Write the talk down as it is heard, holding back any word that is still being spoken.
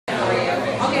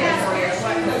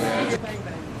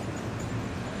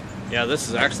Yeah, this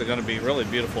is actually going to be really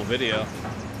beautiful video.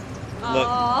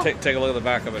 Aww. Look, take a look at the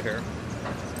back of it here.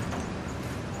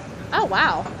 Oh,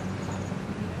 wow.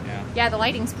 Yeah. Yeah, the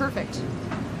lighting's perfect.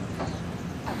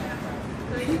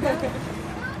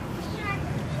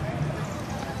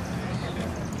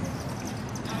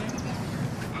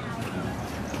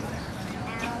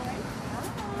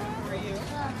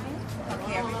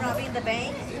 Okay, are we robbing the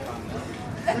bank?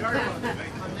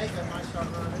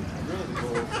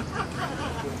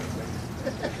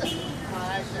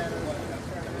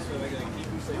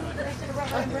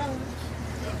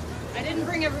 I didn't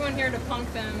bring everyone here to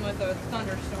punk them with a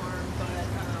thunderstorm, but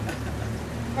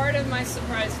part of my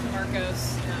surprise to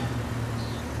Marcos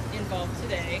involved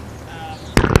today.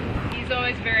 He's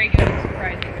always very good at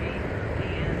surprising me,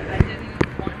 and I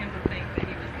didn't want him to think that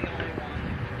he was the only one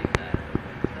who could do that.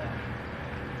 So,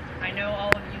 I know all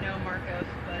of you know Marcos,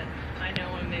 but I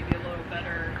know him maybe a little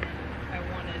better, and I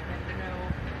wanted him to know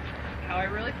how I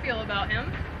really feel about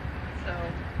him. So.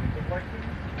 So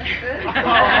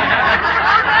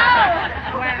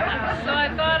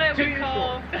I thought I would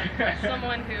call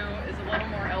someone who is a little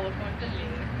more eloquent than me,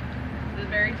 the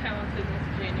very talented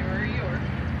Miss January York.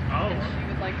 Oh. And she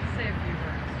would like to say a few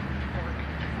words for me.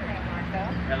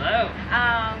 Hello.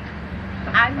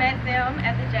 I met them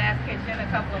at the Jazz Kitchen a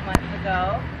couple of months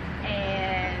ago,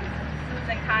 and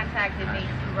Susan contacted me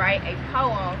to write a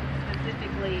poem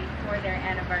specifically for their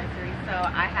anniversary. So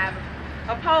I have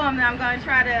a poem that I'm going to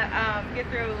try to get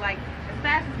through like as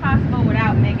fast as possible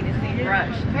without making it seem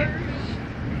rushed.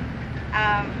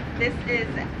 This is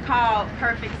called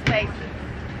Perfect Spaces,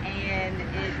 and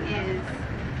it is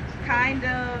kind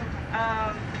of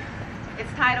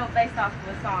it's titled based off of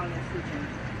a song that Susan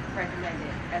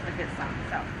recommended as a good song.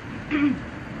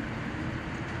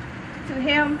 So to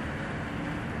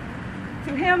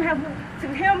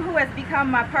him who has become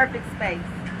my perfect space,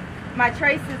 my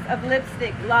traces of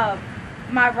lipstick love,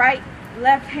 my right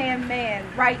left-hand man,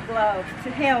 right glove, to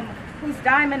him whose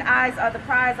diamond eyes are the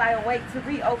prize I await to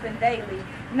reopen daily.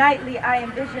 Nightly I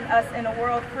envision us in a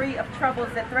world free of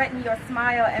troubles that threaten your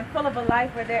smile and full of a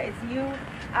life where there is you,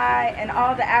 I, and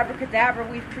all the abracadabra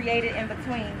we've created in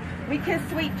between. We kiss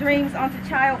sweet dreams onto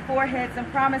child foreheads and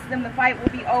promise them the fight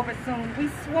will be over soon. We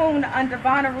swoon under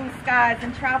Bonnaroo skies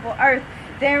and travel earth,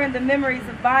 daring the memories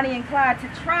of Bonnie and Clyde to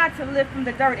try to live from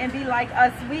the dirt and be like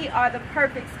us. We are the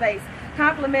perfect space,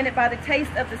 complemented by the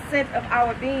taste of the scent of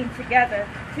our being together.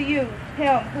 To you,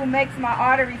 him who makes my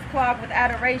arteries clog with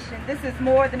adoration, this is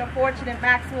more than a fortunate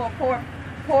Maxwell pour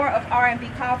of R&B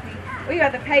coffee. We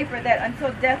are the paper that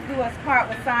until death do us part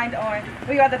was signed on.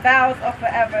 We are the vows of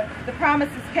forever. The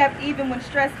promises kept even when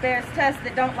stress bears tests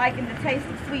that don't liken the taste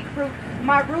of sweet fruit.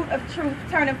 My root of truth,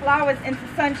 turning flowers into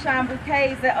sunshine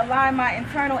bouquets that align my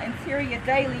internal interior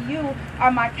daily. You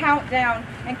are my countdown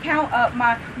and count up,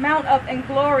 my mount up in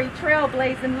glory,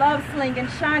 trailblazing, love slinging,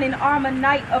 shining armor,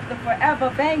 night of the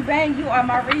forever. Bang, bang, you are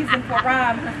my reason for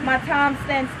rhyme. My time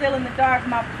stands still in the dark,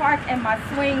 my park and my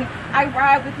swing. I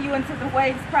ride with you until the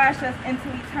waves crash us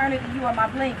into eternity. You are my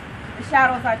blink. The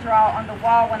shadows I draw on the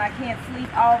wall when I can't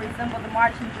sleep all resemble the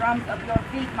marching drums of your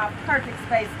feet. My perfect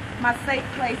space, my safe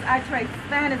place. I trade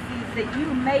fantasies that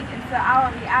you make into our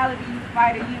reality, you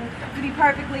fighter, you. To be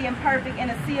perfectly imperfect in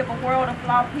a sea of a world of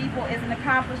flawed people is an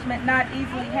accomplishment not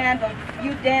easily handled.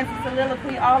 You dance a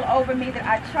soliloquy all over me that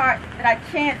I chart, that I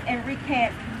chant and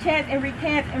recant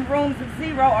in rooms of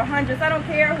zero or hundreds. I don't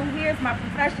care who hears my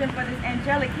profession for this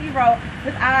angelic hero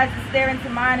with eyes that stare into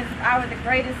mine as if I were the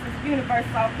greatest this universe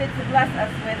saw fit to bless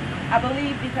us with. I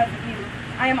believe because of you.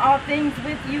 I am all things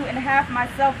with you and half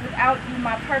myself without you.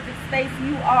 My perfect space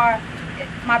you are.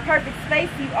 My perfect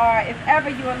space you are. If ever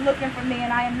you are looking for me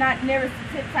and I am not nearest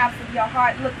the tip-tops of your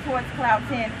heart, look towards cloud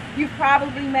 10. You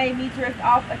probably made me drift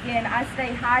off again. I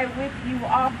stay high with you,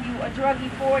 off you, a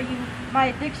druggie for you. My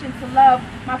addiction to love,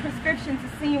 my prescription to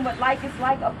seeing what life is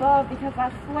like above, because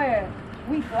I swear,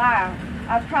 we fly.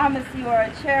 I promise you are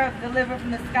a cherub delivered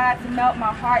from the sky to melt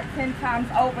my heart 10 times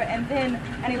over, and then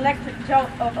an electric jolt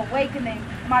of awakening.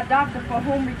 My doctor for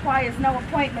whom requires no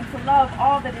appointment to love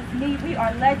all that is me. We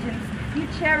are legends. You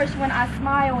cherish when I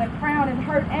smile and frown and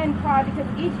hurt and cry, because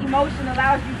each emotion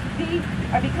allows you to be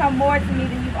or become more to me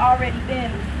than you've already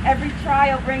been. Every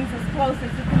trial brings us closer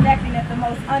to connecting at the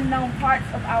most unknown parts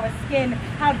of our skin.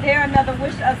 How dare another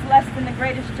wish us less than the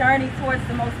greatest journey towards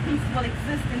the most peaceful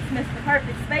existence, Mr.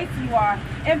 Perfect Space you are.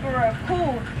 Emperor of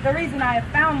cool, the reason I have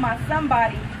found my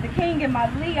somebody, the king in my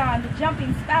Leon, the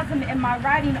jumping spasm in my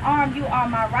writing arm. You are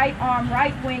my right arm,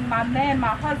 right wing, my man,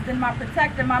 my husband, my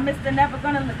protector, my Mr. Never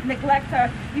Gonna Neglect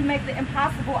her. You make the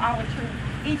impossible our truth.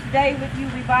 Each day with you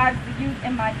revives the youth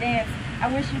in my dance.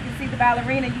 I wish you could see the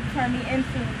ballerina you turn me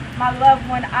into. My loved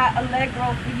one, I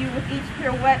allegro for you with each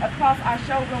pirouette across our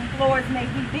showroom floors. May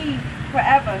we be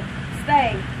forever,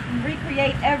 stay, and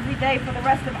recreate every day for the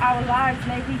rest of our lives.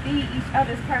 May we be each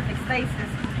other's perfect spaces,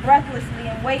 breathlessly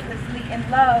and weightlessly in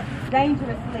love,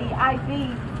 dangerously. I be,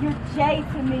 you're J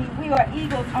to me. We are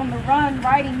eagles on the run,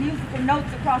 writing musical notes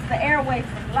across the airwaves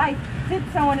of life,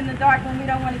 tiptoeing in the dark when we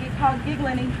don't want to get caught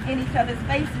giggling in each other's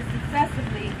faces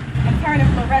excessively, and turning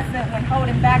fluorescent when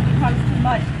holding back becomes too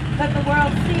much. Let the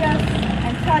world see us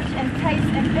and touch and taste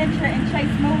and venture and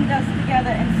chase moon dust together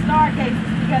and stargazes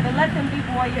together. Let them be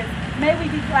warriors. May we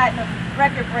be platinum,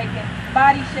 record-breaking,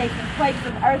 body-shaking, quakes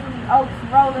of earthly oaks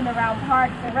rolling around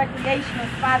parks and recreational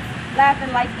spots, laughing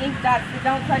like ink dots that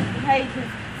don't touch the pages,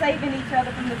 saving each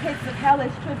other from the pits of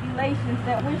hellish tribulations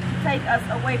that wish to take us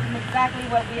away from exactly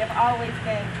what we have always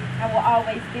been and will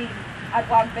always be. I'd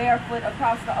walk barefoot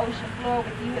across the ocean floor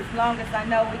with you as long as I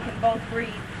know we can both breathe.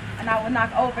 And I will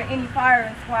knock over any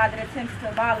firing squad that attempts to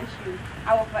abolish you.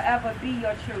 I will forever be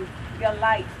your truth, your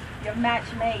light, your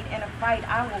match made in a fight.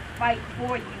 I will fight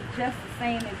for you just the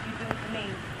same as you do for me.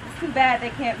 It's too bad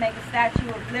they can't make a Statue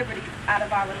of Liberty out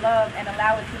of our love and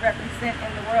allow it to represent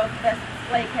in the world's best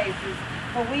display cases.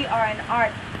 For we are an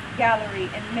art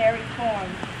gallery in merry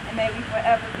forms, and may we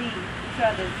forever be each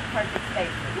other's perfect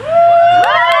spaces.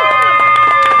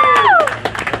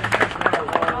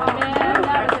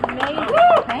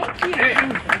 Thank you.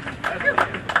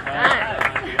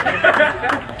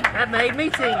 That made me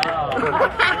sing.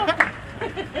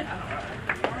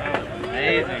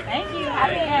 Amazing. Thank you.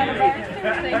 Happy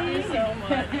anniversary. Thank you so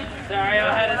much. Sorry, I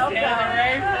had to stand in the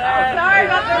rain for that. Sorry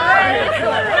about the rain.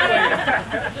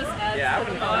 Just adds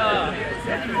to the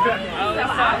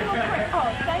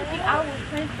Thank you. I will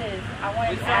print this. I want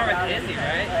We to saw with Izzy,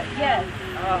 right? Yes.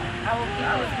 I will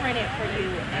get this printed for you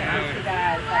and get you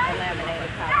guys like a laminated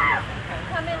copy.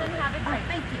 Come in and have a drink.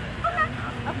 Thank you.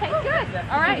 Okay, good.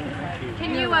 All right.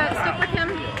 Can you stick with him?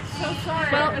 So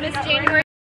sorry. Well, Miss January.